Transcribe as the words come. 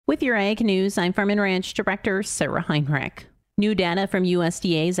With your Ag News, I'm Farm and Ranch Director Sarah Heinrich. New data from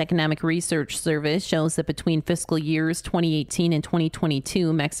USDA's Economic Research Service shows that between fiscal years 2018 and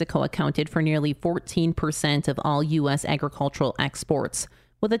 2022, Mexico accounted for nearly 14% of all U.S. agricultural exports.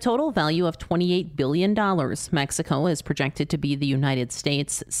 With a total value of $28 billion, Mexico is projected to be the United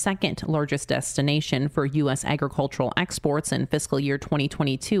States' second largest destination for U.S. agricultural exports in fiscal year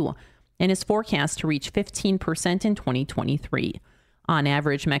 2022 and is forecast to reach 15% in 2023. On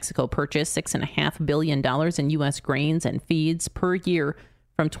average, Mexico purchased $6.5 billion in U.S. grains and feeds per year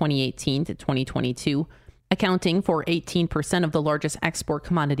from 2018 to 2022, accounting for 18% of the largest export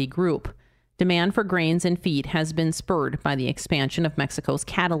commodity group. Demand for grains and feed has been spurred by the expansion of Mexico's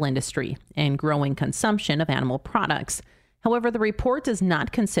cattle industry and growing consumption of animal products. However, the report does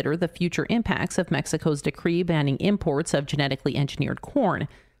not consider the future impacts of Mexico's decree banning imports of genetically engineered corn.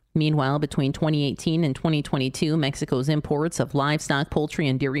 Meanwhile, between 2018 and 2022, Mexico's imports of livestock, poultry,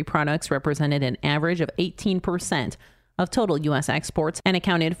 and dairy products represented an average of 18% of total U.S. exports and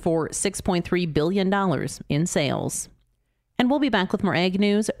accounted for $6.3 billion in sales. And we'll be back with more Ag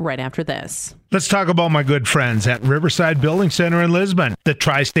News right after this. Let's talk about my good friends at Riverside Building Center in Lisbon, the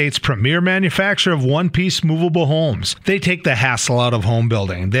Tri-State's premier manufacturer of one-piece movable homes. They take the hassle out of home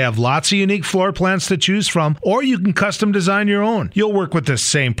building. They have lots of unique floor plans to choose from, or you can custom design your own. You'll work with the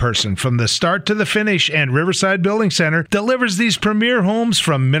same person from the start to the finish, and Riverside Building Center delivers these premier homes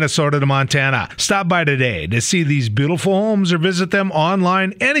from Minnesota to Montana. Stop by today to see these beautiful homes or visit them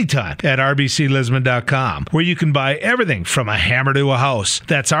online anytime at rbclisbon.com, where you can buy everything from a hammer to a house.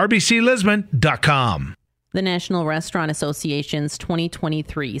 That's rbclisbon.com. The National Restaurant Association's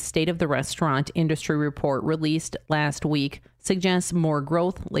 2023 State of the Restaurant Industry Report released last week suggests more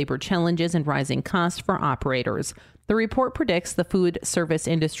growth, labor challenges, and rising costs for operators. The report predicts the food service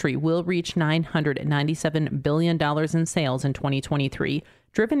industry will reach $997 billion in sales in 2023,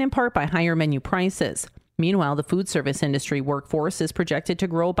 driven in part by higher menu prices. Meanwhile, the food service industry workforce is projected to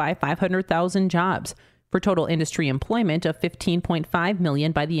grow by 500,000 jobs, for total industry employment of 15.5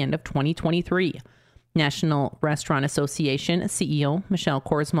 million by the end of 2023. National Restaurant Association CEO Michelle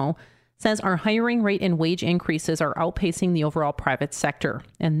Korsmo says our hiring rate and wage increases are outpacing the overall private sector,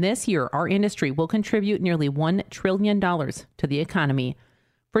 and this year our industry will contribute nearly $1 trillion to the economy.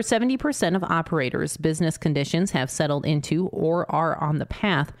 For 70% of operators, business conditions have settled into or are on the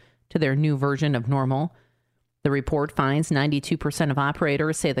path to their new version of normal. The report finds 92% of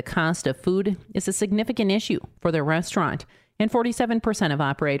operators say the cost of food is a significant issue for their restaurant, and 47% of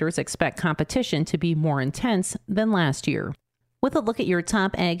operators expect competition to be more intense than last year. With a look at your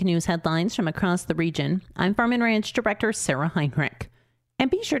top Ag News headlines from across the region, I'm Farm and Ranch Director Sarah Heinrich. And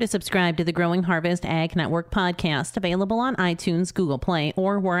be sure to subscribe to the Growing Harvest Ag Network podcast, available on iTunes, Google Play,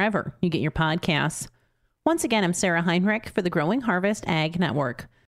 or wherever you get your podcasts. Once again, I'm Sarah Heinrich for the Growing Harvest Ag Network.